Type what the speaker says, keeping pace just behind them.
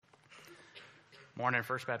Morning,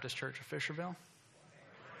 First Baptist Church of Fisherville.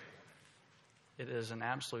 It is an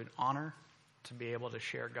absolute honor to be able to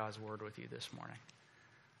share God's word with you this morning.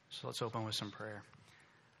 So let's open with some prayer.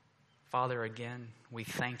 Father, again, we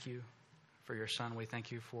thank you for your Son. We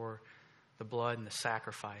thank you for the blood and the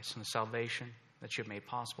sacrifice and the salvation that you've made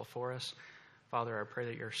possible for us. Father, I pray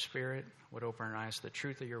that your Spirit would open our eyes to the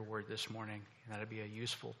truth of your word this morning, and that it be a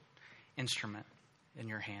useful instrument in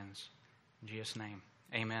your hands. In Jesus' name,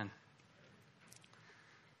 amen.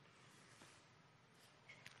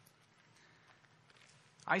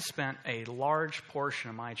 I spent a large portion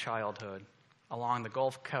of my childhood along the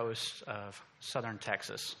Gulf Coast of southern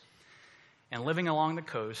Texas. And living along the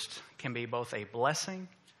coast can be both a blessing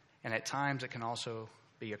and at times it can also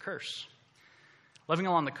be a curse. Living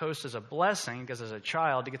along the coast is a blessing because as a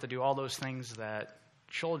child you get to do all those things that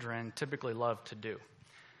children typically love to do.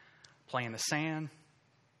 Play in the sand,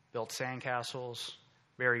 build sandcastles,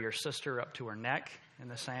 bury your sister up to her neck in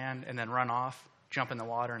the sand, and then run off, jump in the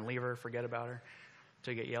water and leave her, forget about her,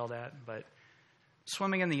 to get yelled at. But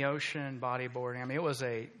swimming in the ocean, bodyboarding, it was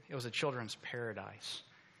a children's paradise.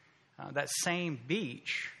 That same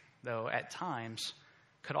beach, though, at times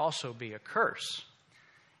could also be a curse.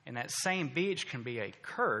 And that same beach can be a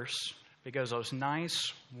curse because those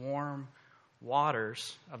nice, warm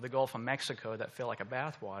waters of the Gulf of Mexico that feel like a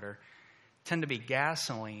bathwater tend to be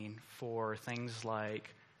gasoline for things like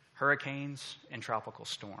hurricanes and tropical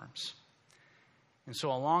storms. And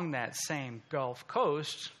so along that same Gulf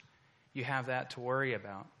Coast, you have that to worry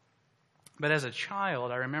about. But as a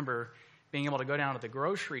child, I remember being able to go down to the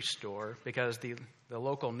grocery store because the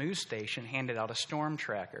local news station handed out a storm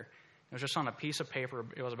tracker. It was just on a piece of paper.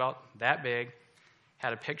 It was about that big,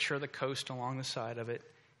 had a picture of the coast along the side of it,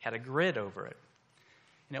 had a grid over it.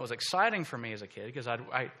 And it was exciting for me as a kid because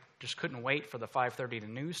I just couldn't wait for the 5:30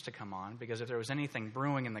 news to come on, because if there was anything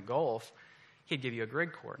brewing in the Gulf, he'd give you a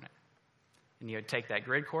grid coordinate. And you'd take that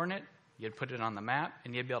grid coordinate, you'd put it on the map,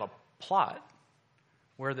 and you'd be able to plot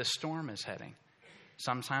where the storm is heading.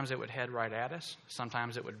 Sometimes it would head right at us.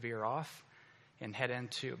 Sometimes it would veer off and head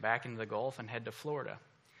back into the Gulf and head to Florida.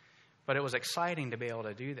 But it was exciting to be able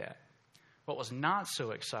to do that. What was not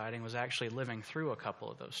so exciting was actually living through a couple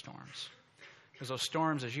of those storms. Because those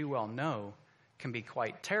storms, as you well know, can be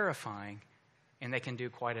quite terrifying, and they can do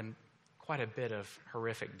quite a bit of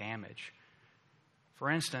horrific damage. For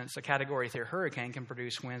instance, a Category 3 hurricane can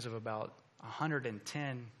produce winds of about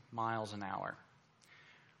 110 miles an hour,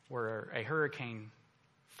 where a Hurricane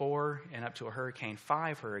 4 and up to a Hurricane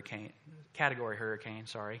 5 Category hurricane,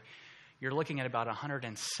 you're looking at about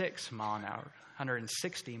 160 mile an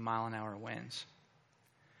hour winds.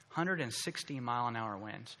 160 mile an hour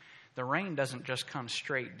winds. The rain doesn't just come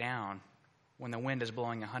straight down when the wind is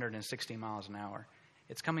blowing 160 miles an hour.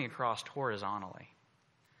 It's coming across horizontally.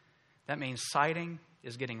 That means siding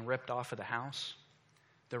is getting ripped off of the house.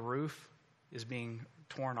 The roof is being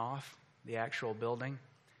torn off, the actual building.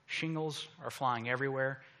 Shingles are flying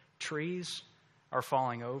everywhere. Trees are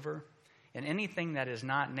falling over. And anything that is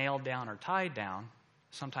not nailed down or tied down,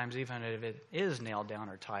 sometimes even if it is nailed down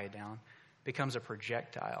or tied down, becomes a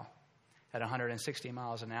projectile. At 160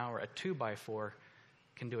 miles an hour, a 2x4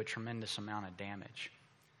 can do a tremendous amount of damage.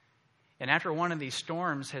 And after one of these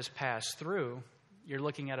storms has passed through, you're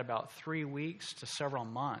looking at about 3 weeks to several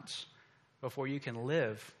months before you can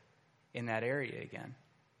live in that area again.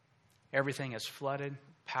 Everything is flooded,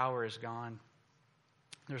 power is gone.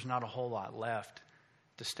 There's not a whole lot left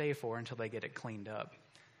to stay for until they get it cleaned up.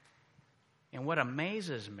 And what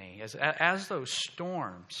amazes me is as those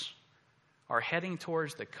storms are heading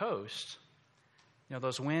towards the coast,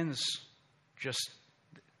 those winds just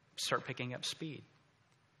start picking up speed.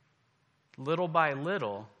 Little by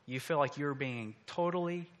little, you feel like you're being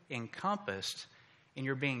totally encompassed and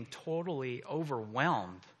you're being totally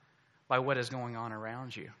overwhelmed by what is going on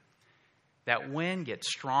around you. That wind gets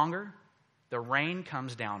stronger. The rain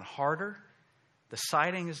comes down harder. The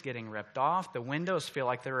siding is getting ripped off. The windows feel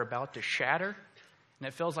like they're about to shatter. And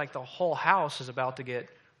it feels like the whole house is about to get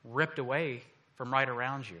ripped away from right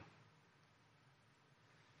around you.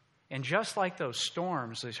 And just like those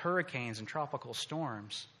storms, these hurricanes and tropical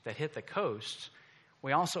storms that hit the coast,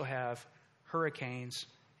 we also have hurricanes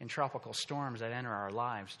and tropical storms that enter our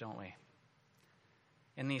lives, don't we?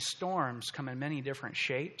 And these storms come in many different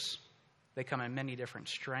shapes. They come in many different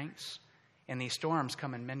strengths. And these storms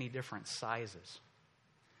come in many different sizes.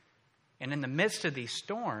 And in the midst of these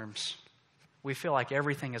storms, we feel like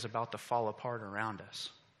everything is about to fall apart around us.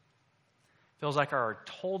 It feels like our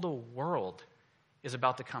total world is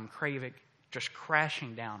about to come just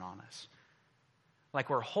crashing down on us. Like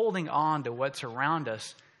we're holding on to what's around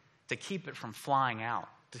us to keep it from flying out.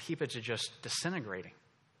 to keep it to just disintegrating.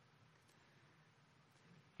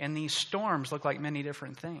 And these storms look like many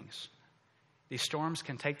different things. These storms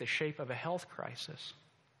can take the shape of a health crisis.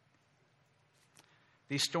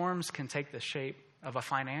 These storms can take the shape of a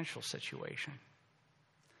financial situation.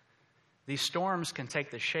 These storms can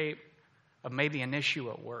take the shape of maybe an issue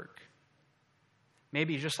at work.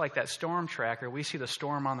 Maybe just like that storm tracker, we see the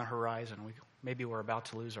storm on the horizon. Maybe we're about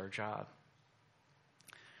to lose our job.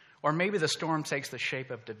 Or maybe the storm takes the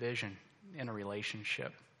shape of division in a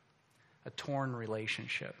relationship, a torn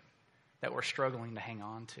relationship that we're struggling to hang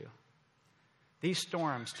on to. These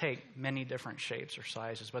storms take many different shapes or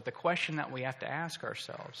sizes, but the question that we have to ask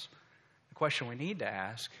ourselves, the question we need to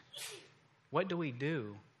ask, what do we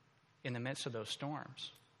do in the midst of those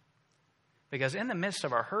storms? Because in the midst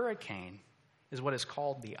of our hurricane is what is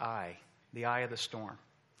called the eye of the storm.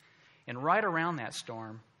 And right around that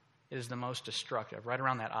storm is the most destructive, right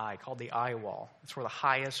around that eye, called the eye wall. It's where the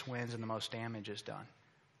highest winds and the most damage is done.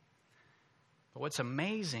 But what's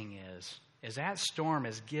amazing is that storm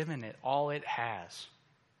is giving it all it has.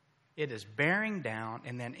 It is bearing down,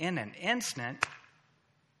 and then in an instant,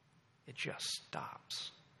 it just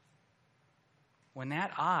stops. When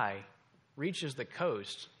that eye reaches the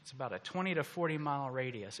coast, it's about a 20 to 40 mile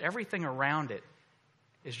radius. Everything around it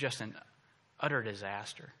is just an utter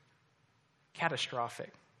disaster,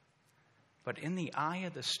 catastrophic. But in the eye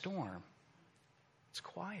of the storm, it's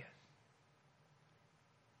quiet.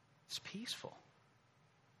 It's peaceful.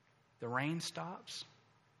 The rain stops.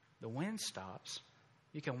 The wind stops.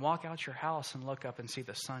 You can walk out your house and look up and see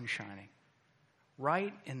the sun shining.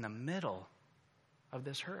 Right in the middle of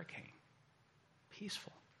this hurricane.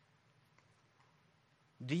 Peaceful.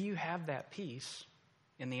 Do you have that peace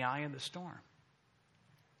in the eye of the storm?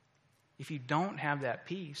 If you don't have that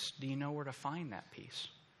peace, do you know where to find that peace?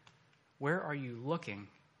 Where are you looking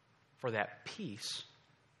for that peace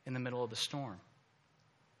in the middle of the storm?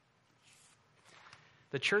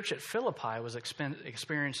 The church at Philippi was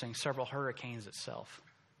experiencing several hurricanes itself.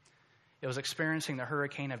 It was experiencing the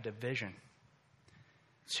hurricane of division.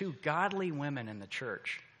 2 godly women in the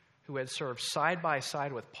church who had served side by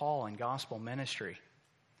side with Paul in gospel ministry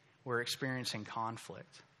were experiencing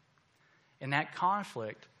conflict. And that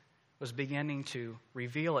conflict was beginning to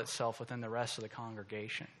reveal itself within the rest of the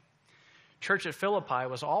congregation. Church at Philippi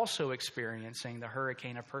was also experiencing the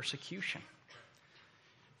hurricane of persecution.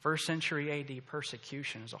 First century AD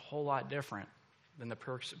persecution is a whole lot different than the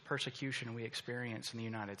persecution we experience in the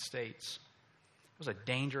United States. It was a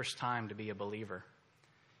dangerous time to be a believer.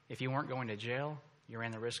 If you weren't going to jail, you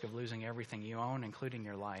ran the risk of losing everything you own, including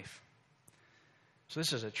your life. So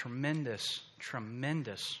this is a tremendous,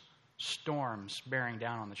 tremendous storms bearing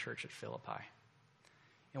down on the church at Philippi.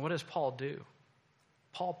 And what does Paul do?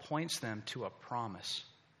 Paul points them to a promise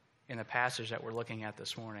in the passage that we're looking at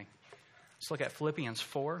this morning. Let's look at Philippians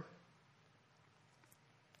 4,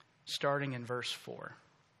 starting in verse 4.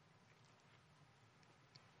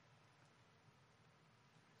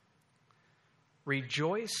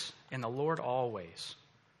 Rejoice in the Lord always.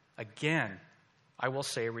 Again, I will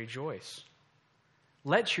say rejoice.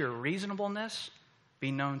 Let your reasonableness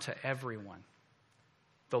be known to everyone.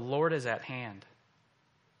 The Lord is at hand.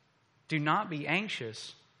 Do not be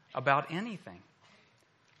anxious about anything,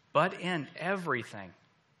 but in everything,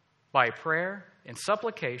 by prayer and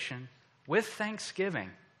supplication, with thanksgiving,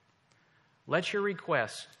 let your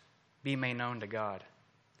requests be made known to God.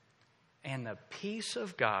 And the peace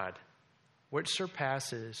of God, which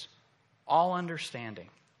surpasses all understanding,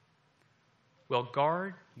 will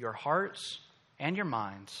guard your hearts and your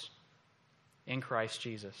minds in Christ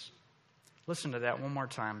Jesus. Listen to that one more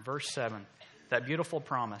time. Verse 7, that beautiful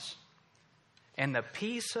promise. And the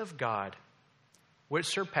peace of God, which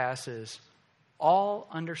surpasses all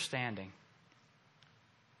understanding,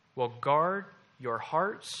 will guard your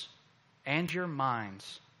hearts and your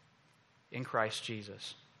minds in Christ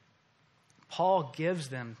Jesus. Paul gives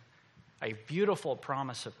them a beautiful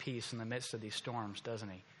promise of peace in the midst of these storms, doesn't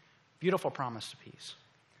he? Beautiful promise of peace.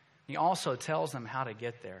 He also tells them how to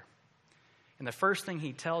get there. And the first thing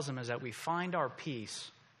he tells them is that we find our peace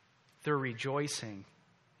through rejoicing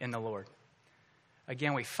in the Lord.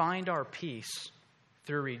 Again, we find our peace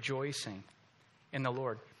through rejoicing in the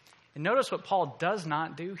Lord. And notice what Paul does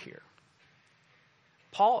not do here.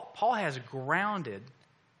 Paul has grounded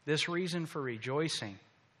this reason for rejoicing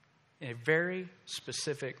in a very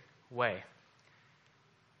specific way.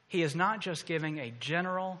 He is not just giving a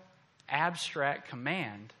general, abstract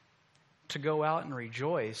command to go out and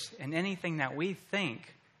rejoice in anything that we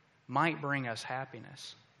think might bring us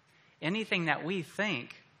happiness, anything that we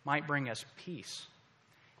think might bring us peace,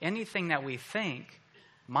 anything that we think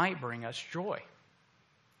might bring us joy.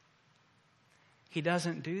 He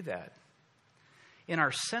doesn't do that. In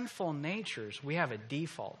our sinful natures, we have a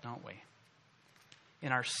default, don't we?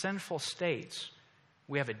 In our sinful states,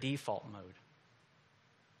 we have a default mode.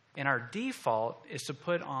 And our default is to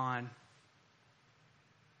put on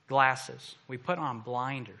glasses. We put on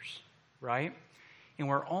blinders, right? And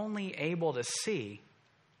we're only able to see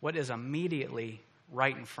what is immediately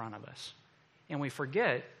right in front of us. And we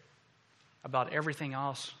forget about everything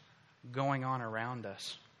else going on around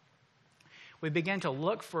us. We begin to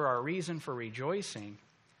look for our reason for rejoicing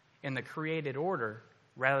in the created order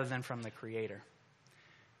rather than from the Creator.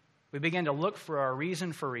 We begin to look for our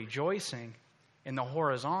reason for rejoicing in the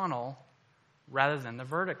horizontal rather than the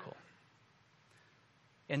vertical.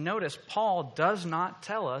 And notice, Paul does not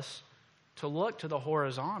tell us to look to the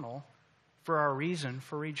horizontal for our reason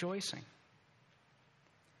for rejoicing.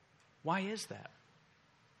 Why is that?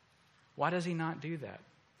 Why does he not do that?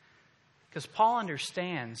 Because Paul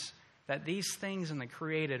understands that these things in the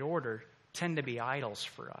created order tend to be idols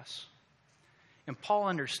for us. And Paul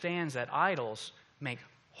understands that idols make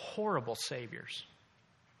horrible saviors.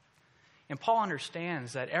 And Paul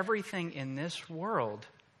understands that everything in this world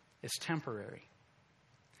is temporary.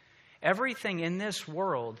 Everything in this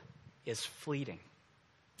world is fleeting.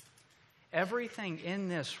 Everything in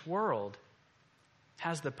this world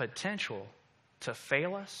has the potential to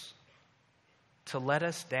fail us, to let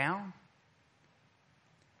us down,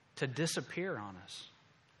 to disappear on us.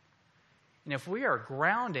 And if we are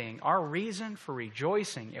grounding our reason for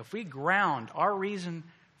rejoicing, if we ground our reason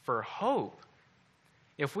for hope,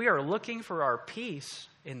 if we are looking for our peace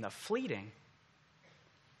in the fleeting,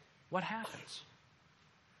 what happens?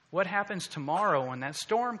 What happens tomorrow when that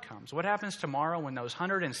storm comes? What happens tomorrow when those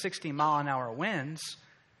 160-mile-an-hour winds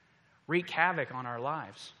wreak havoc on our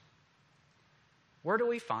lives? Where do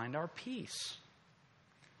we find our peace?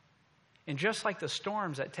 And just like the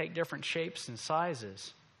storms that take different shapes and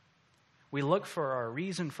sizes, we look for our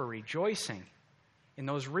reason for rejoicing, and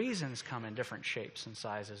those reasons come in different shapes and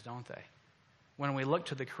sizes, don't they? When we look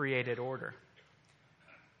to the created order.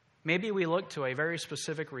 Maybe we look to a very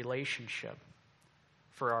specific relationship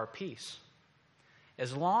for our peace.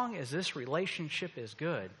 As long as this relationship is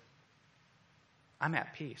good, I'm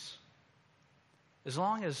at peace. As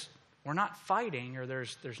long as we're not fighting or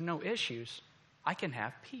there's no issues, I can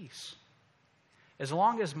have peace. As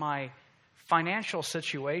long as my financial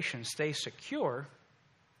situation stays secure,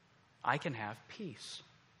 I can have peace.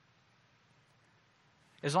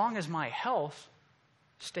 As long as my health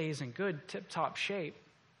stays in good tip-top shape,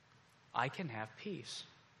 I can have peace.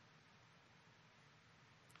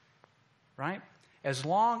 Right? As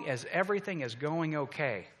long as everything is going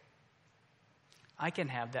okay, I can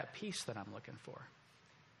have that peace that I'm looking for.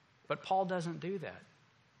 But Paul doesn't do that.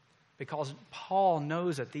 Because Paul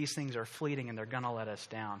knows that these things are fleeting and they're going to let us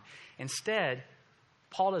down. Instead,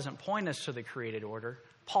 Paul doesn't point us to the created order.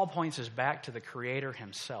 Paul points us back to the Creator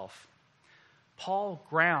himself. Paul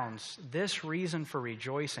grounds this reason for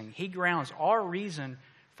rejoicing. He grounds our reason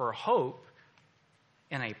for hope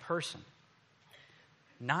in a person.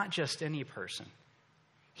 Not just any person.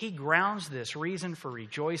 He grounds this reason for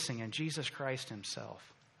rejoicing in Jesus Christ himself.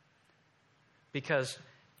 Because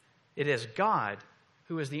it is God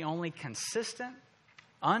who is the only consistent,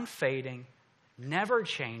 unfading, never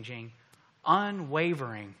changing,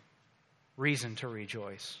 unwavering reason to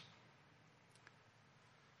rejoice.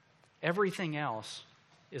 Everything else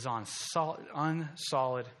is on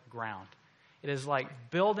unsolid ground. It is like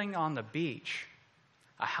building on the beach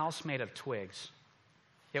a house made of twigs.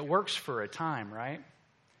 It works for a time, right?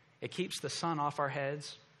 It keeps the sun off our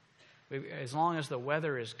heads. As long as the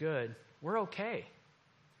weather is good, we're okay.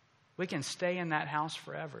 We can stay in that house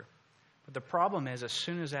forever. But the problem is, as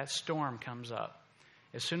soon as that storm comes up,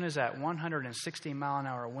 as soon as that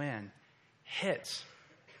 160-mile-an-hour wind hits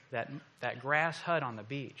that grass hut on the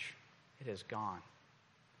beach, it is gone.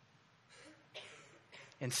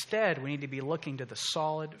 Instead, we need to be looking to the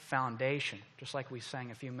solid foundation, just like we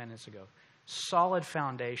sang a few minutes ago. Solid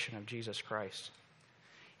foundation of Jesus Christ.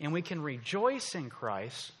 And we can rejoice in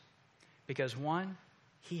Christ because, one,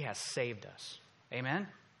 He has saved us. Amen?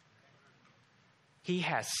 He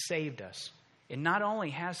has saved us. And not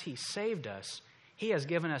only has He saved us, He has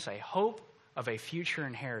given us a hope of a future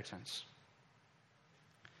inheritance.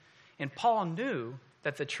 And Paul knew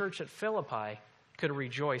that the church at Philippi could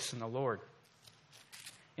rejoice in the Lord.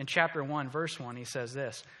 In chapter 1, verse 1, he says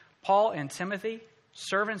this, Paul and Timothy,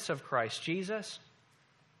 servants of Christ Jesus,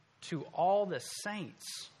 to all the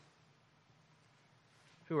saints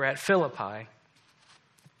who are at Philippi,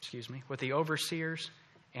 with the overseers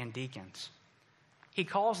and deacons. He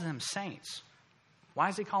calls them saints. Why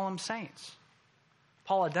does he call them saints?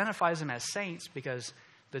 Paul identifies them as saints because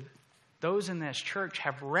those in this church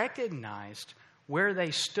have recognized where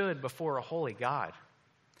they stood before a holy God.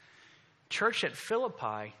 Church at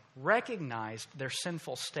Philippi recognized their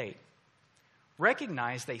sinful state,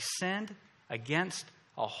 recognized they sinned against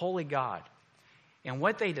a holy God. And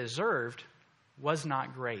what they deserved was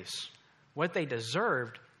not grace. What they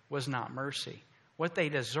deserved was not mercy. What they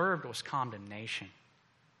deserved was condemnation.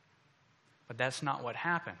 But that's not what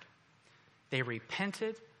happened. They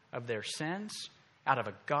repented of their sins out of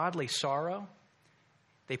a godly sorrow.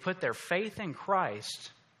 They put their faith in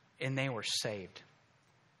Christ and they were saved.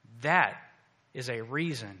 That is a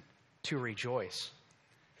reason to rejoice.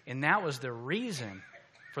 And that was the reason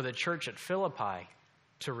for the church at Philippi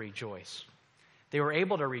to rejoice. They were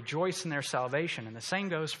able to rejoice in their salvation. And the same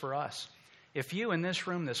goes for us. If you in this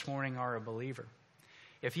room this morning are a believer,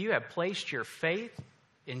 if you have placed your faith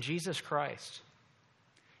in Jesus Christ,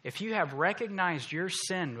 if you have recognized your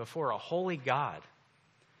sin before a holy God,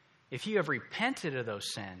 if you have repented of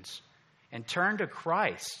those sins and turned to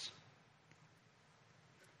Christ,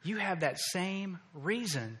 you have that same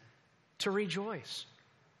reason to rejoice.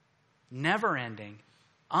 Never-ending,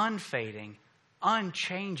 unfading,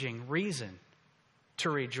 unchanging reason to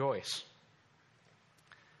rejoice.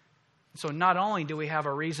 So not only do we have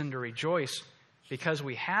a reason to rejoice because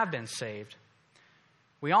we have been saved,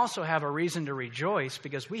 we also have a reason to rejoice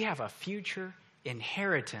because we have a future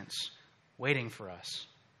inheritance waiting for us.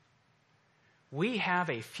 We have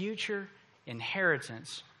a future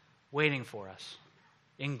inheritance waiting for us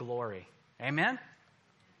in glory. Amen?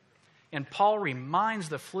 And Paul reminds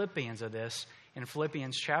the Philippians of this in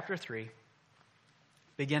Philippians chapter 3,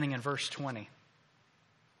 beginning in verse 20.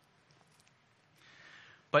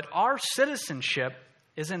 But our citizenship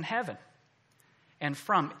is in heaven, and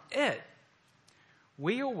from it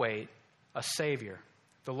we await a Savior,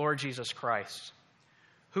 the Lord Jesus Christ,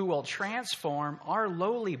 who will transform our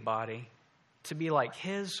lowly body to be like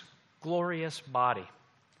His glorious body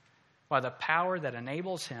by the power that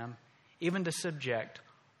enables Him even to subject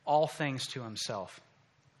all things to Himself.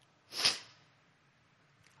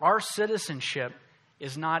 Our citizenship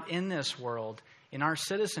is not in this world, and our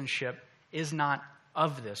citizenship is not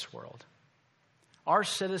of this world. Our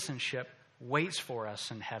citizenship waits for us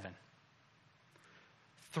in heaven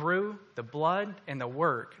through the blood and the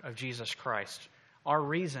work of Jesus Christ, our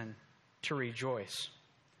reason to rejoice.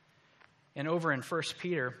 And over in 1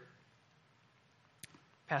 Peter,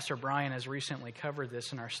 Pastor Brian has recently covered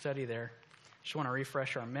this in our study there. Just want to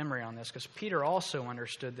refresh our memory on this because Peter also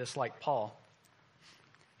understood this like Paul.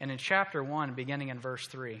 And in chapter 1, beginning in verse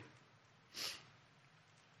 3,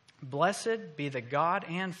 "Blessed be the God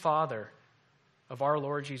and Father of our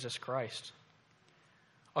Lord Jesus Christ.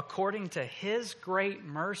 According to His great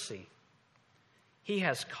mercy, He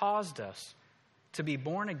has caused us to be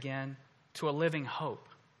born again to a living hope."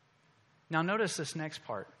 Now notice this next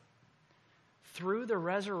part. Through the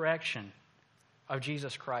resurrection of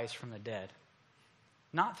Jesus Christ from the dead.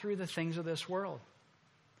 Not through the things of this world.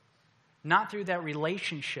 Not through that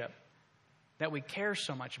relationship that we care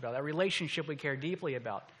so much about. That relationship we care deeply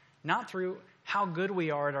about. Not through how good we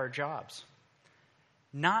are at our jobs.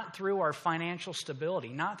 Not through our financial stability.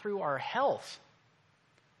 Not through our health.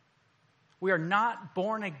 We are not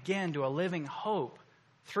born again to a living hope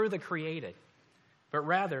through the created, but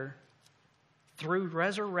rather through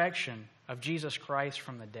resurrection of Jesus Christ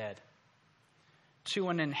from the dead, to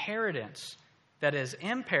an inheritance that is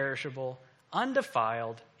imperishable,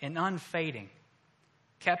 undefiled, and unfading,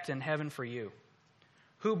 kept in heaven for you,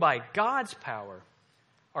 who by God's power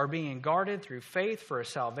are being guarded through faith for a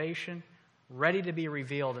salvation ready to be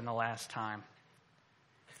revealed in the last time.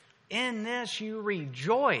 In this you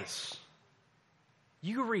rejoice.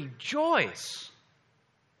 You rejoice.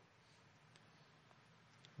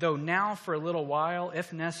 Though now for a little while,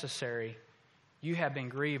 if necessary, you have been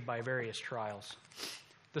grieved by various trials.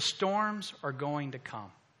 The storms are going to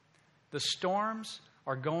come. The storms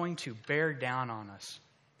are going to bear down on us.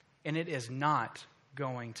 And it is not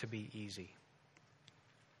going to be easy.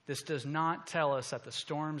 This does not tell us that the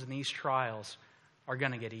storms and these trials are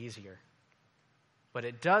going to get easier. But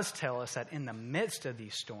it does tell us that in the midst of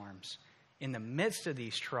these storms, in the midst of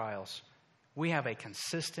these trials, we have a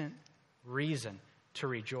consistent reason to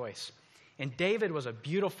rejoice. And David was a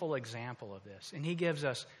beautiful example of this. And he gives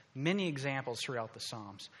us many examples throughout the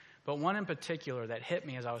Psalms. But one in particular that hit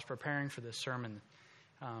me as I was preparing for this sermon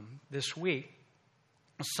this week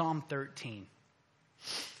was Psalm 13.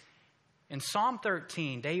 In Psalm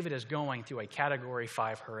 13, David is going through a Category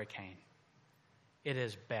 5 hurricane. It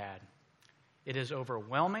is bad. It is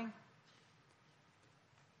overwhelming.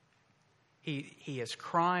 He is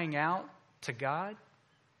crying out to God.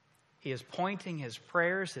 He is pointing his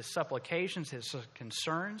prayers, his supplications, his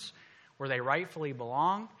concerns where they rightfully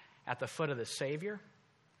belong, at the foot of the Savior.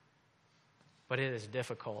 But it is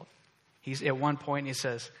difficult. He's at one point he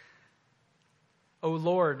says, "O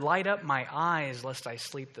Lord, light up my eyes, lest I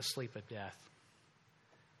sleep the sleep of death."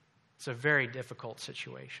 It's a very difficult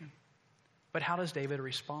situation. But how does David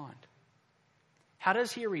respond? How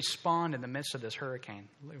does he respond in the midst of this hurricane?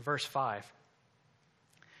 Verse 5.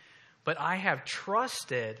 "But I have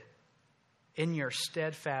trusted in your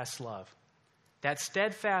steadfast love." That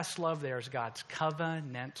steadfast love there is God's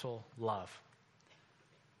covenantal love.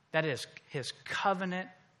 That is his covenant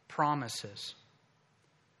promises.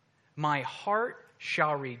 "My heart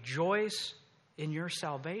shall rejoice in your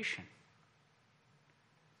salvation."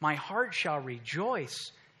 My heart shall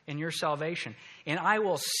rejoice in your salvation. "And I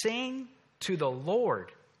will sing to the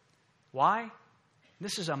Lord." Why?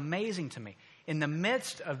 This is amazing to me. In the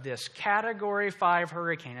midst of this Category 5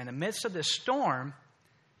 hurricane, in the midst of this storm,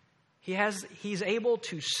 he's able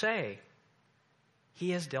to say, "He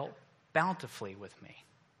has dealt bountifully with me."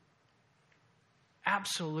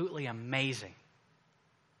 Absolutely amazing.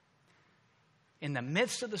 In the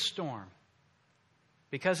midst of the storm,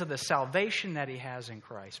 because of the salvation that he has in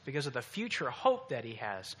Christ, because of the future hope that he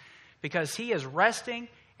has, because he is resting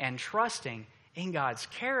and trusting in God's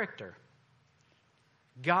character.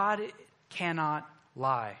 God cannot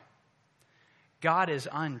lie. God is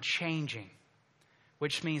unchanging,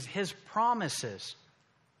 which means his promises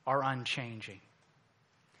are unchanging.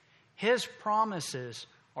 His promises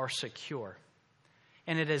are secure.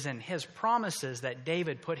 And it is in his promises that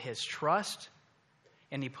David put his trust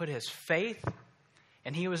and he put his faith,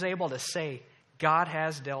 and he was able to say, "God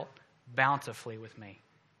has dealt bountifully with me."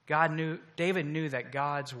 David knew that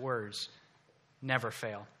God's words never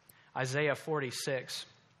fail. Isaiah 46,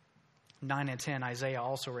 9 and 10, Isaiah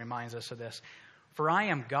also reminds us of this. "For I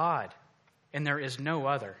am God, and there is no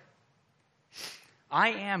other. I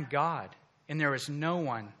am God, and there is no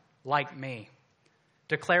one like me,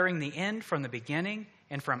 declaring the end from the beginning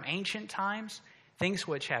and from ancient times, things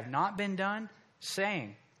which have not been done,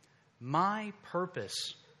 saying, my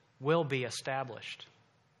purpose will be established,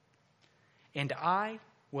 and I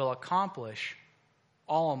will accomplish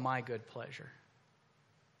all my good pleasure."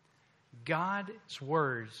 God's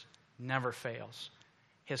words never fails.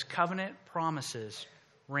 His covenant promises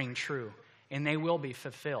ring true, and they will be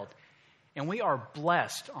fulfilled. And we are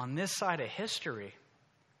blessed on this side of history,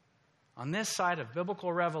 on this side of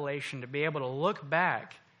biblical revelation, to be able to look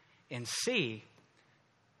back and see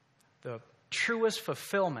the truest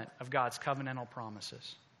fulfillment of God's covenantal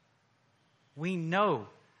promises. We know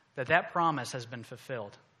that that promise has been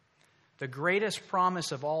fulfilled. The greatest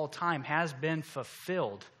promise of all time has been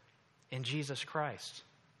fulfilled in Jesus Christ.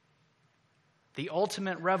 The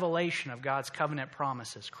ultimate revelation of God's covenant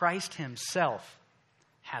promises, Christ himself,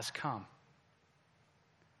 has come.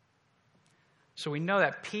 So we know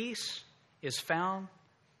that peace is found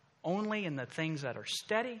only in the things that are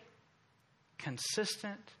steady,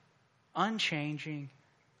 consistent, unchanging,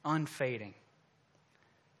 unfading.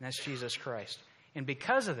 And that's Jesus Christ. And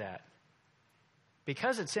because of that,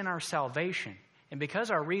 because it's in our salvation, and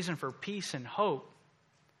because our reason for peace and hope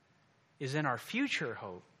is in our future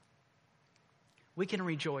hope, we can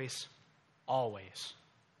rejoice always.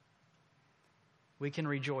 We can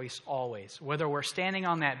rejoice always. Whether we're standing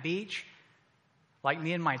on that beach, like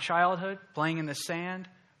me in my childhood, playing in the sand,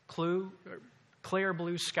 clear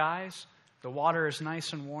blue skies, the water is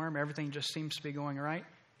nice and warm, everything just seems to be going right,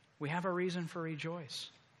 we have a reason for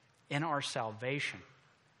rejoice in our salvation,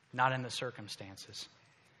 not in the circumstances.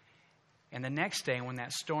 And the next day, when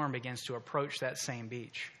that storm begins to approach that same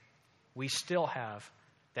beach, we still have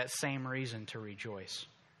that same reason to rejoice.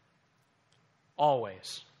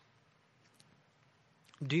 Always.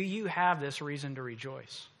 Do you have this reason to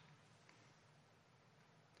rejoice?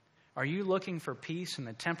 Are you looking for peace in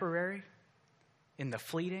the temporary, in the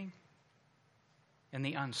fleeting, in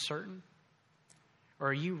the uncertain? Or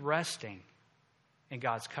are you resting in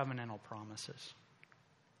God's covenantal promises?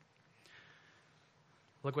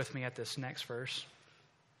 Look with me at this next verse.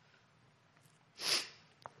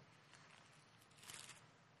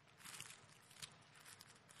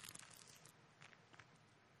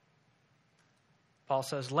 Paul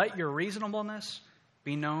says, "Let your reasonableness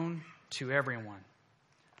be known to everyone.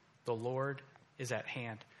 The Lord is at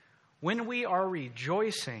hand." When we are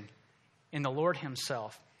rejoicing in the Lord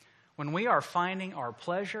himself, when we are finding our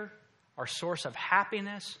pleasure, our source of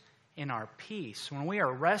happiness, in our peace, when we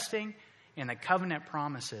are resting in the covenant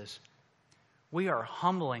promises, we are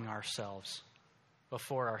humbling ourselves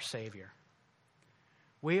before our Savior.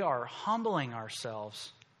 We are humbling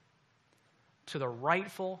ourselves to the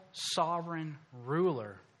rightful sovereign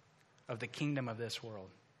ruler of the kingdom of this world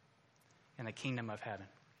and the kingdom of heaven.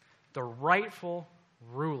 The rightful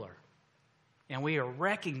ruler. And we are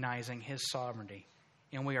recognizing his sovereignty.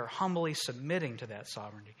 And we are humbly submitting to that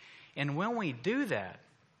sovereignty. And when we do that,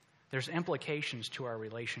 there's implications to our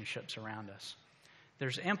relationships around us.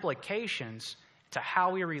 There's implications to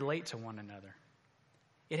how we relate to one another.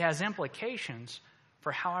 It has implications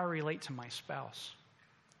for how I relate to my spouse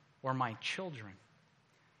or my children.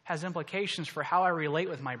 It has implications for how I relate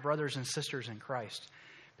with my brothers and sisters in Christ.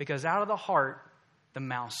 Because out of the heart, the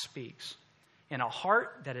mouth speaks. And a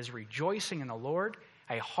heart that is rejoicing in the Lord,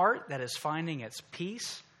 a heart that is finding its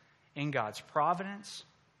peace in God's providence,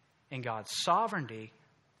 in God's sovereignty,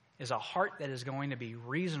 is a heart that is going to be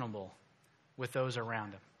reasonable with those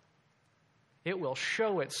around him. It will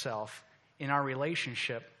show itself in our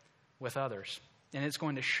relationship with others. And it's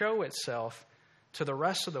going to show itself to the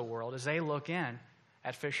rest of the world as they look in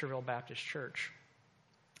at Fisherville Baptist Church.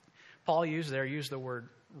 Paul used the word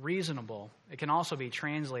reasonable. It can also be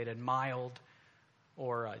translated mild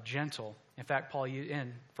or gentle. In fact,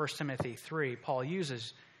 in 1 Timothy 3, Paul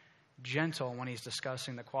uses gentle when he's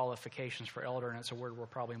discussing the qualifications for elder, and it's a word we're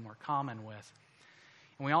probably more common with.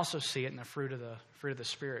 And we also see it in the fruit of the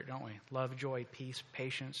Spirit, don't we? Love, joy, peace,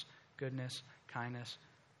 patience, goodness, kindness,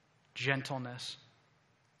 gentleness.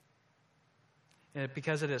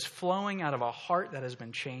 Because it is flowing out of a heart that has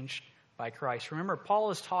been changed by Christ. Remember, Paul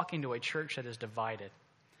is talking to a church that is divided.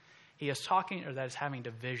 He is talking, or that is having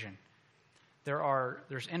division.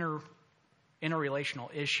 There's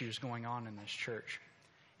interrelational issues going on in this church.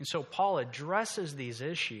 And so Paul addresses these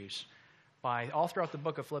issues by, all throughout the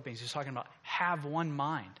book of Philippians, he's talking about have one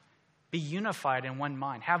mind. Be unified in one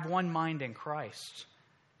mind. Have one mind in Christ.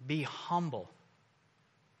 Be humble.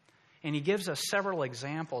 And he gives us several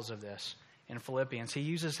examples of this in Philippians. He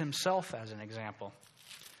uses himself as an example.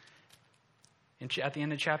 At the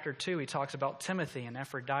end of chapter 2, he talks about Timothy and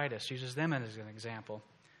Epaphroditus, uses them as an example.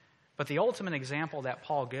 But the ultimate example that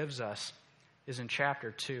Paul gives us is in chapter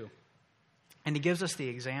 2. And he gives us the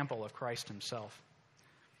example of Christ himself.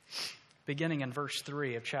 Beginning in verse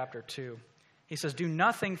 3 of chapter 2, he says, "Do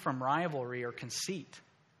nothing from rivalry or conceit,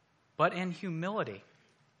 but in humility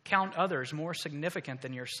count others more significant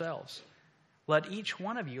than yourselves. Let each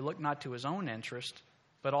one of you look not to his own interest,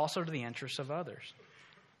 but also to the interests of others.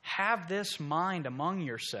 Have this mind among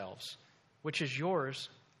yourselves, which is yours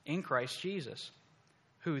in Christ Jesus,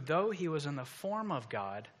 who, though he was in the form of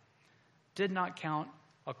God, did not count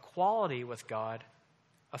equality with God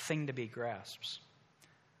a thing to be grasped,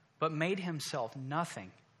 but made himself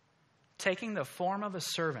nothing, taking the form of a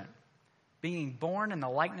servant, being born in the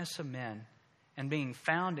likeness of men, and being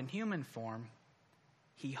found in human form,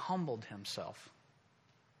 he humbled himself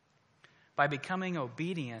by becoming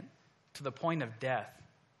obedient to the point of death,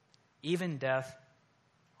 even death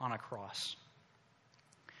on a cross."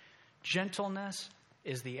 Gentleness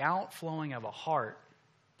is the outflowing of a heart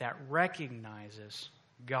that recognizes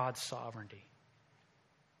God's sovereignty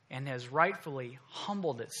and has rightfully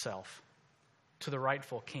humbled itself to the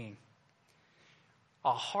rightful king.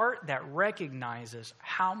 A heart that recognizes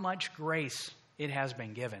how much grace it has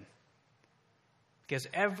been given. Because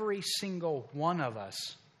every single one of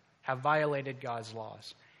us have violated God's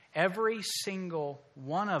laws. Every single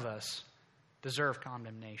one of us deserve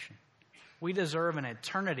condemnation. We deserve an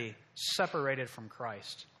eternity separated from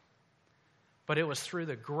Christ. But it was through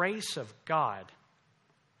the grace of God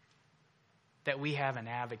that we have an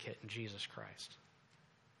advocate in Jesus Christ.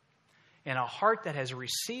 And a heart that has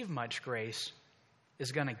received much grace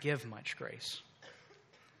is going to give much grace.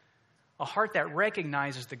 A heart that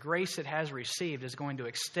recognizes the grace it has received is going to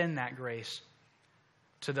extend that grace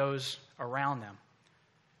to those around them.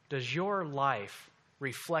 Does your life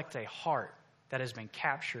reflect a heart that has been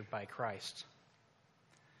captured by Christ?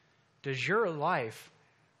 Does your life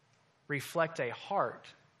reflect a heart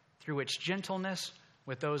through its gentleness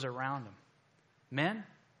with those around them? Men,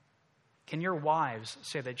 can your wives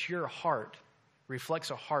say that your heart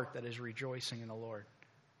reflects a heart that is rejoicing in the Lord?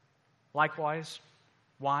 Likewise,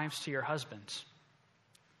 wives to your husbands.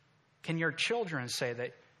 Can your children say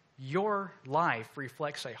that your life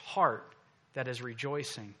reflects a heart that is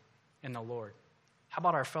rejoicing in the Lord? How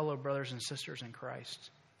about our fellow brothers and sisters in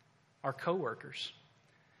Christ? Our co-workers?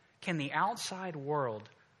 Can the outside world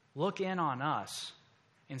look in on us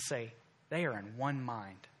and say, they are in one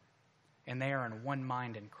mind, and they are in one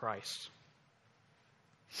mind in Christ?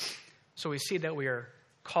 So we see that we are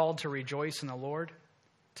called to rejoice in the Lord,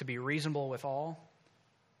 to be reasonable with all.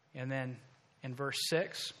 And then in verse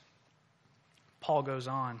 6, Paul goes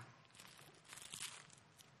on.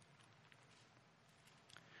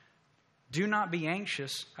 Do not be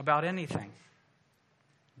anxious about anything.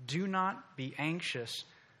 Do not be anxious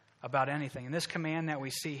about anything. And this command that we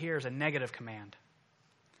see here is a negative command.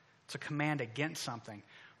 It's a command against something.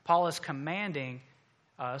 Paul is commanding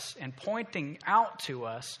us and pointing out to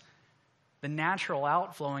us the natural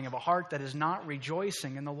outflowing of a heart that is not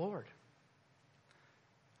rejoicing in the Lord.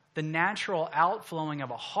 The natural outflowing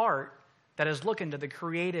of a heart that is looking to the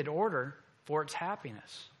created order for its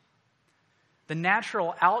happiness. The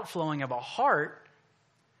natural outflowing of a heart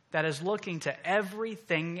that is looking to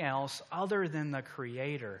everything else other than the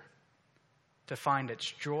Creator to find its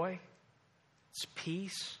joy, its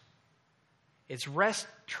peace, its rest,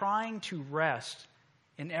 trying to rest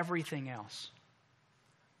in everything else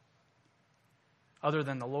other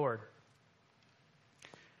than the Lord.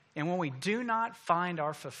 And when we do not find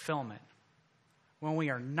our fulfillment, when we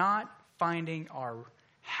are not finding our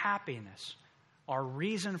happiness, our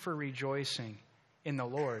reason for rejoicing in the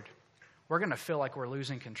Lord, we're going to feel like we're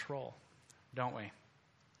losing control, don't we?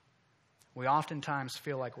 We oftentimes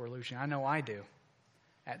feel like we're losing. I know I do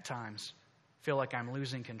at times. Feel like I'm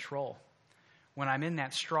losing control. When I'm in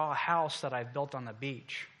that straw house that I've built on the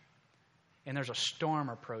beach and there's a storm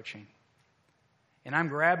approaching and I'm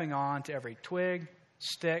grabbing on to every twig,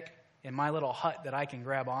 stick in my little hut that I can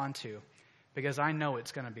grab onto because I know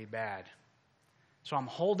it's going to be bad. So I'm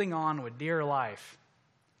holding on with dear life,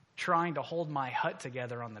 trying to hold my hut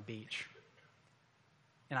together on the beach.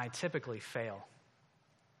 And I typically fail.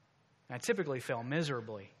 And I typically fail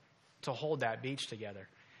miserably to hold that beach together.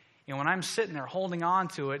 And when I'm sitting there holding on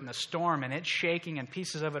to it in the storm and it's shaking and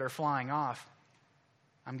pieces of it are flying off,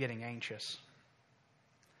 I'm getting anxious.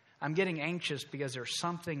 I'm getting anxious because there's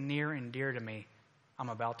something near and dear to me I'm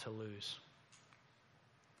about to lose.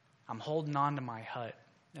 I'm holding on to my hut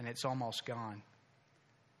and it's almost gone.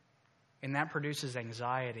 And that produces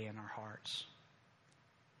anxiety in our hearts.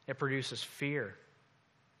 It produces fear.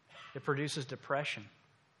 It produces depression.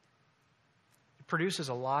 It produces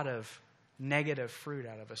a lot of negative fruit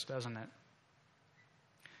out of us, doesn't it?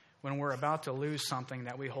 When we're about to lose something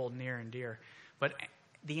that we hold near and dear. But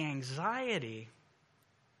the anxiety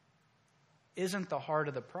isn't the heart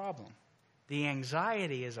of the problem. The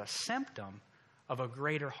anxiety is a symptom of a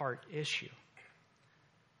greater heart issue.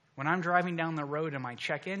 When I'm driving down the road and my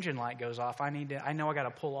check engine light goes off, I know I got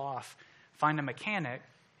to pull off, find a mechanic,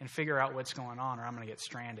 and figure out what's going on, or I'm going to get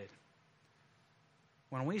stranded.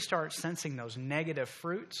 When we start sensing those negative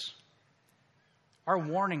fruits, our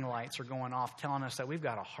warning lights are going off telling us that we've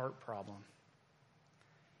got a heart problem.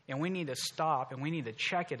 And we need to stop and we need to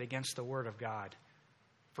check it against the Word of God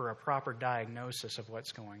for a proper diagnosis of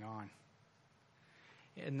what's going on.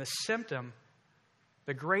 And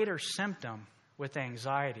the greater symptom with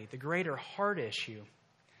anxiety, the greater heart issue,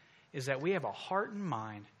 is that we have a heart and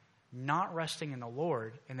mind not resting in the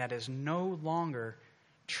Lord, and that is no longer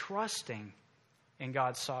trusting in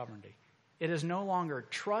God's sovereignty. It is no longer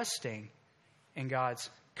trusting in God's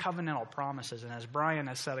covenantal promises. And as Brian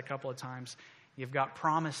has said a couple of times, you've got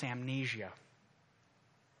promise amnesia.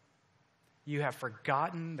 You have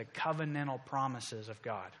forgotten the covenantal promises of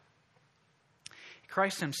God.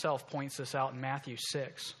 Christ himself points this out in Matthew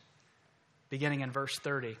 6, beginning in verse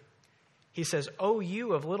 30. He says, "O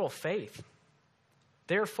you of little faith,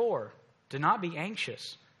 therefore do not be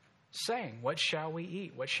anxious, saying, what shall we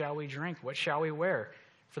eat? What shall we drink? What shall we wear?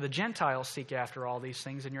 For the Gentiles seek after all these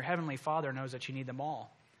things, and your heavenly Father knows that you need them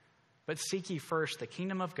all. But seek ye first the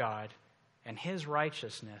kingdom of God and his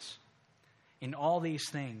righteousness, and all these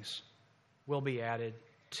things will be added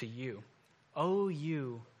to you. O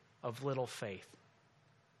you of little faith."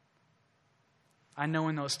 I know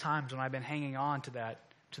in those times when I've been hanging on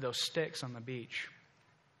to those sticks on the beach,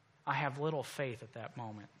 I have little faith at that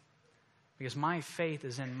moment. Because my faith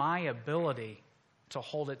is in my ability to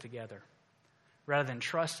hold it together, rather than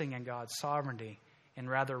trusting in God's sovereignty and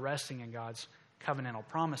rather resting in God's covenantal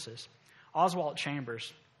promises. Oswald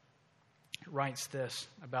Chambers writes this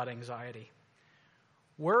about anxiety: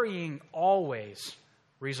 "Worrying always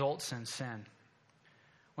results in sin.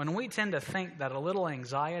 When we tend to think that a little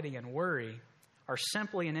anxiety and worry are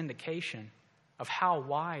simply an indication of how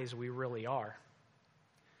wise we really are.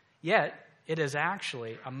 Yet, it is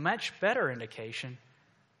actually a much better indication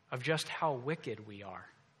of just how wicked we are.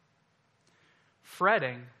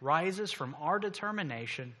 Fretting rises from our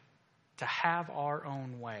determination to have our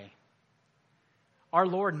own way. Our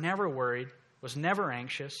Lord never worried, was never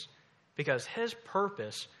anxious, because his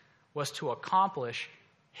purpose was to accomplish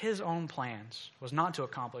his own plans, was not to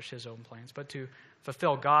accomplish his own plans, but to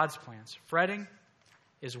fulfill God's plans. Fretting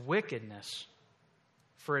is wickedness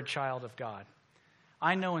for a child of God."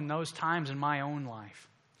 I know in those times in my own life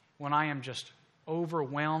when I am just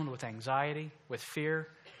overwhelmed with anxiety, with fear,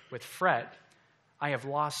 with fret, I have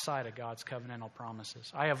lost sight of God's covenantal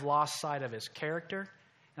promises. I have lost sight of His character,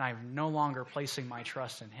 and I am no longer placing my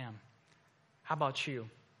trust in Him. How about you?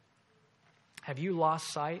 Have you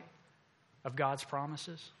lost sight of God's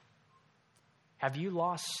promises? Have you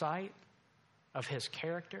lost sight of His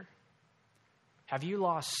character? Have you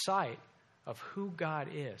lost sight of who God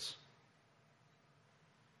is?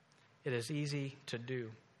 It is easy to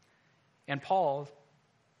do. And Paul,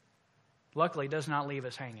 luckily, does not leave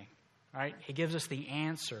us hanging. Right? He gives us the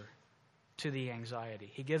answer to the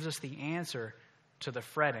anxiety. He gives us the answer to the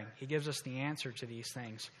fretting. He gives us the answer to these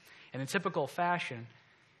things. And in typical fashion,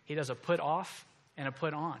 he does a put off and a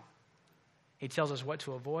put on. He tells us what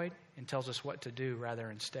to avoid and tells us what to do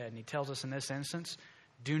rather instead. And he tells us in this instance,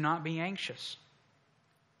 do not be anxious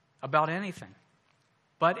about anything,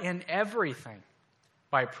 but in everything,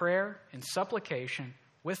 by prayer and supplication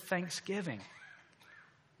with thanksgiving,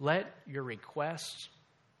 let your requests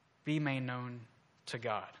be made known to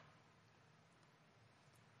God.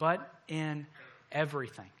 But in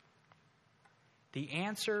everything. The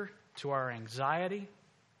answer to our anxiety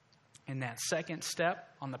in that second step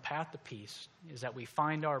on the path to peace is that we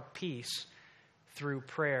find our peace through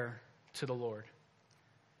prayer to the Lord.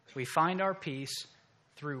 We find our peace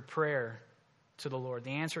through prayer to the Lord.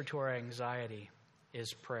 The answer to our anxiety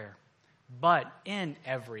is prayer. But in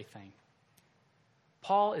everything.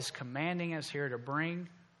 Paul is commanding us here to bring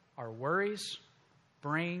our worries,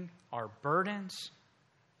 bring our burdens,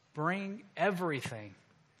 bring everything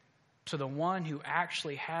to the one who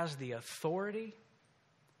actually has the authority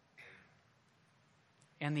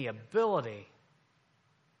and the ability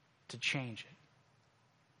to change it,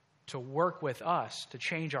 to work with us, to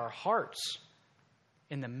change our hearts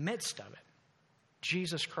in the midst of it.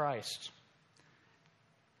 Jesus Christ.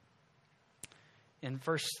 In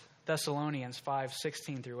 1 Thessalonians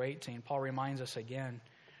 5:16 through 18, Paul reminds us again,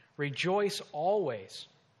 rejoice always,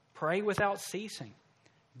 pray without ceasing,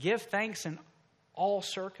 give thanks in all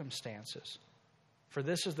circumstances, for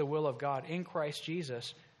this is the will of God in Christ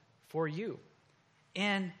Jesus for you.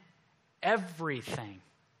 In everything,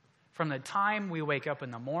 from the time we wake up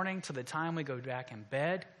in the morning to the time we go back in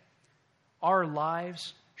bed, our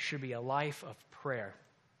lives should be a life of prayer.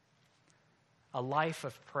 A life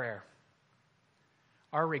of prayer.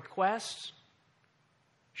 Our requests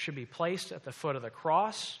should be placed at the foot of the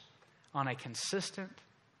cross on a consistent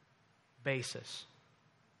basis.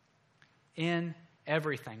 In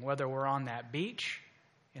everything, whether we're on that beach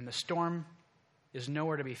and the storm is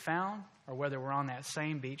nowhere to be found, or whether we're on that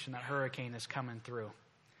same beach and that hurricane is coming through.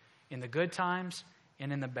 In the good times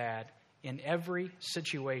and in the bad, in every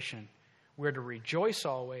situation, we're to rejoice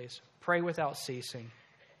always, pray without ceasing,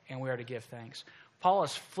 and we are to give thanks. Paul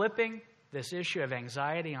is flipping this issue of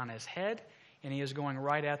anxiety on his head, and he is going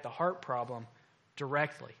right at the heart problem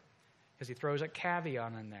directly, because he throws a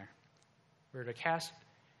caveat in there.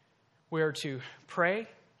 We are to pray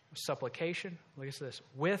with supplication. Look at this.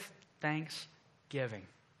 With thanksgiving.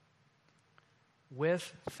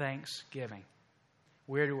 With thanksgiving.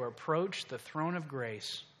 We are to approach the throne of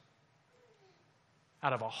grace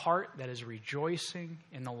out of a heart that is rejoicing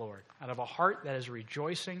in the Lord. Out of a heart that is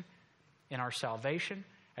rejoicing in our salvation.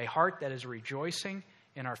 A heart that is rejoicing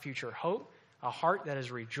in our future hope. A heart that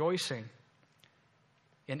is rejoicing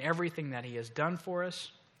in everything that He has done for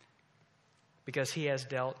us, because He has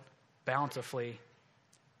dealt bountifully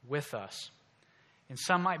with us. And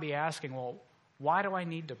some might be asking, well, why do I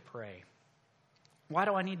need to pray? Why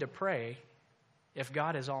do I need to pray if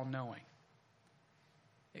God is all-knowing?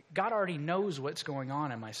 God already knows what's going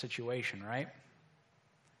on in my situation, right?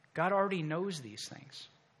 God already knows these things.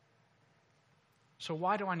 So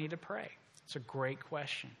why do I need to pray? It's a great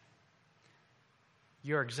question.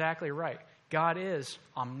 You're exactly right. God is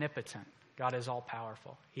omnipotent. God is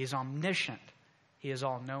all-powerful. He is omniscient. He is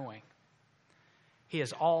all-knowing. He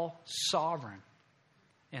is all-sovereign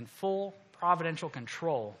and full providential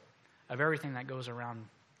control of everything that goes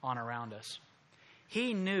on around us.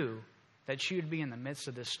 He knew that you would be in the midst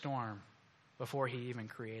of this storm before He even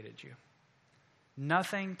created you.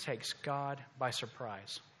 Nothing takes God by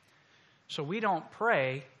surprise. So we don't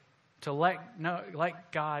pray to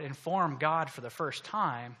let God inform God for the first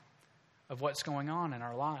time of what's going on in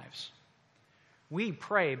our lives. We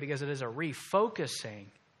pray because it is a refocusing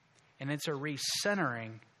and it's a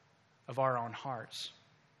recentering of our own hearts.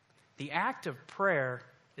 The act of prayer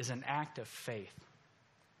is an act of faith.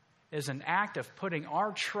 It is an act of putting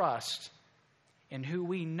our trust in who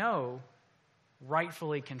we know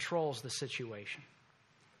rightfully controls the situation.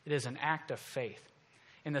 It is an act of faith.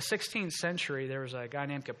 In the 16th century, there was a guy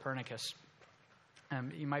named Copernicus.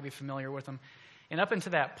 You might be familiar with him. And up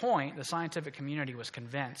until that point, the scientific community was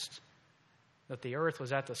convinced that the earth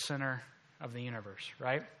was at the center of the universe,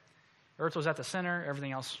 right? Earth was at the center,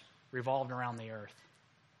 everything else revolved around the earth.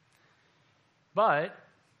 But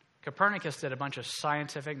Copernicus did a bunch of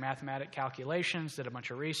scientific mathematic calculations, did a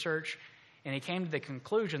bunch of research, and he came to the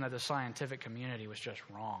conclusion that the scientific community was just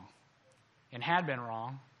wrong and had been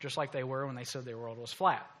wrong, just like they were when they said the world was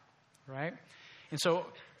flat, right? And so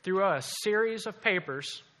through a series of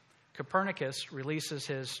papers, Copernicus releases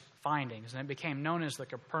his findings, and it became known as the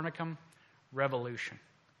Copernican Revolution,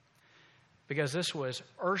 because this was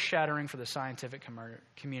earth-shattering for the scientific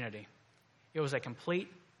community. It was a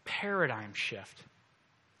complete paradigm shift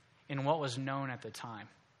in what was known at the time.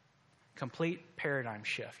 Complete paradigm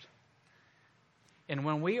shift. And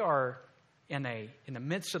when we are in the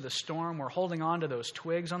midst of the storm, we're holding on to those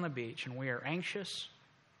twigs on the beach, and we are anxious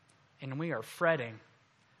and we are fretting,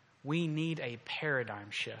 we need a paradigm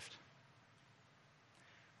shift.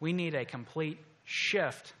 We need a complete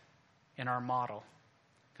shift in our model,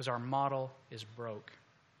 because our model is broke.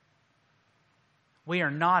 We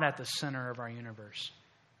are not at the center of our universe.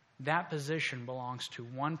 That position belongs to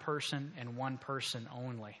one person and one person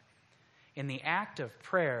only. And the act of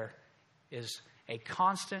prayer is a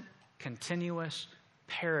constant, continuous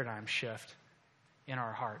paradigm shift in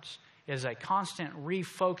our hearts. It is a constant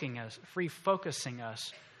refocusing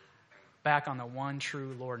us back on the one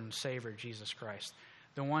true Lord and Savior, Jesus Christ,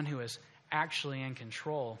 the one who is actually in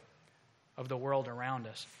control of the world around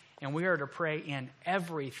us. And we are to pray in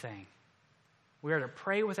everything. We are to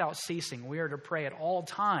pray without ceasing. We are to pray at all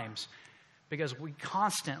times, because we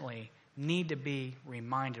constantly need to be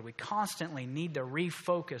reminded. We constantly need to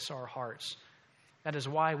refocus our hearts. That is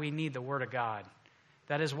why we need the Word of God.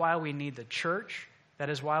 That is why we need the church. That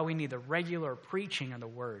is why we need the regular preaching of the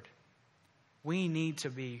Word. We need to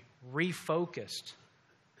be refocused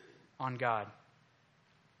on God.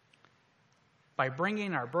 By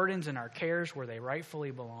bringing our burdens and our cares where they rightfully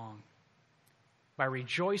belong. By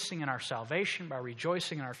rejoicing in our salvation, by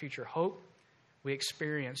rejoicing in our future hope, we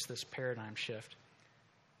experience this paradigm shift.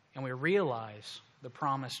 And we realize the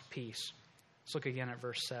promised peace. Let's look again at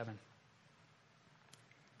verse 7.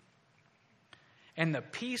 And the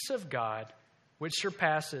peace of God, which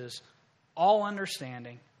surpasses all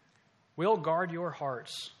understanding, will guard your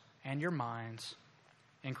hearts and your minds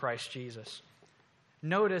in Christ Jesus.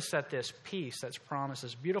 Notice that this peace that's promised,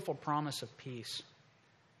 this beautiful promise of peace,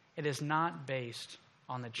 it is not based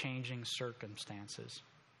on the changing circumstances,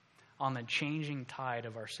 on the changing tide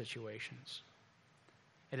of our situations.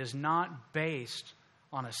 It is not based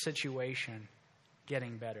on a situation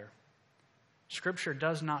getting better. Scripture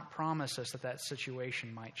does not promise us that that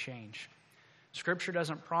situation might change. Scripture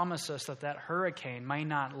doesn't promise us that that hurricane may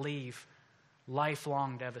not leave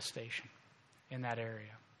lifelong devastation in that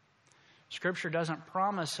area. Scripture doesn't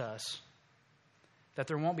promise us that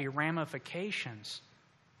there won't be ramifications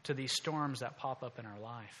to these storms that pop up in our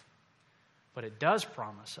life. But it does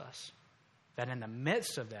promise us that in the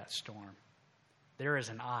midst of that storm, there is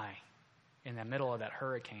an eye in the middle of that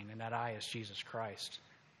hurricane, and that eye is Jesus Christ.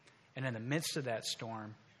 And in the midst of that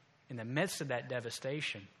storm, in the midst of that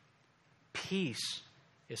devastation, peace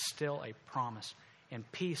is still a promise, and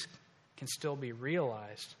peace can still be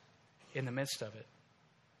realized in the midst of it.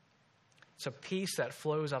 It's a peace that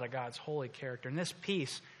flows out of God's holy character, and this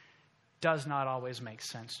peace does not always make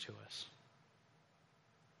sense to us.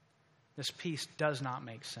 This peace does not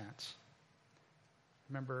make sense.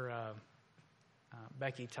 Remember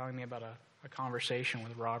Becky telling me about a conversation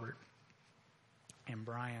with Robert and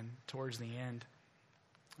Brian towards the end,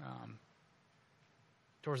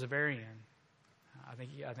 towards the very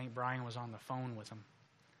end. I think Brian was on the phone with him,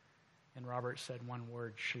 and Robert said one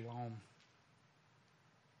word: shalom.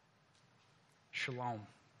 Shalom.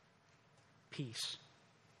 Peace.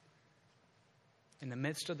 In the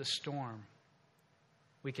midst of the storm,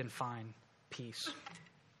 we can find peace.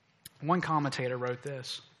 One commentator wrote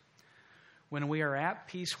this: when we are at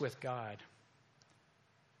peace with God,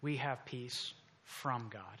 we have peace from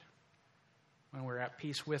God. When we're at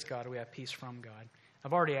peace with God, we have peace from God.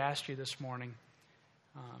 I've already asked you this morning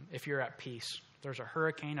if you're at peace. If there's a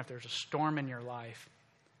hurricane, if there's a storm in your life,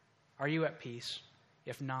 are you at peace?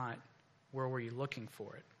 If not, where were you looking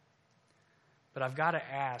for it? But I've got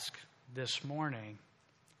to ask this morning,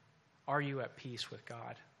 are you at peace with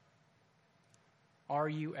God? Are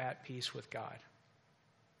you at peace with God?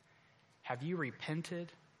 Have you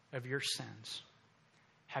repented of your sins?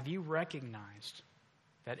 Have you recognized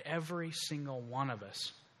that every single one of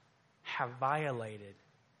us have violated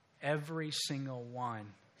every single one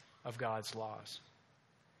of God's laws?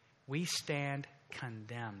 We stand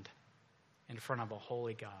condemned in front of a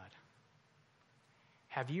holy God.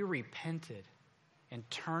 Have you repented and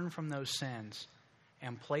turned from those sins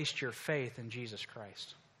and placed your faith in Jesus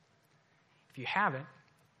Christ? If you haven't,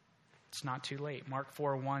 it's not too late. Mark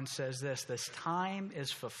 4:1 says this time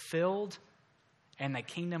is fulfilled and the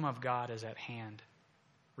kingdom of God is at hand.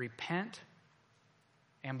 Repent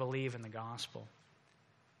and believe in the gospel.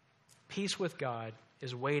 Peace with God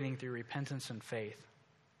is waiting through repentance and faith.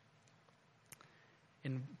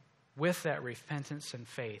 And with that repentance and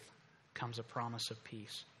faith comes a promise of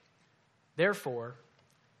peace. Therefore,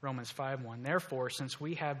 Romans 5:1, therefore, since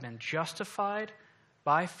we have been justified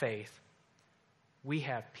by faith, we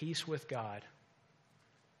have peace with God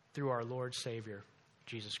through our Lord Savior,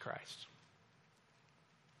 Jesus Christ.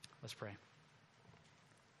 Let's pray.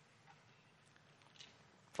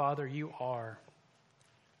 Father, you are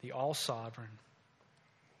the all-sovereign,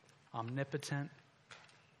 omnipotent,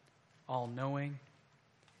 all-knowing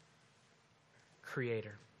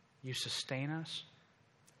Creator. You sustain us.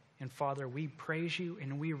 And Father, we praise you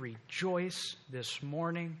and we rejoice this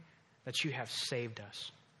morning that you have saved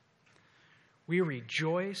us. We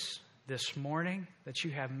rejoice this morning that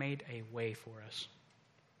you have made a way for us.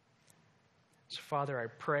 So Father, I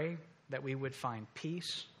pray that we would find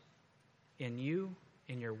peace in you,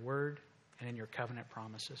 in your word, and in your covenant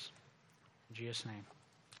promises. In Jesus' name,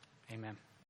 amen.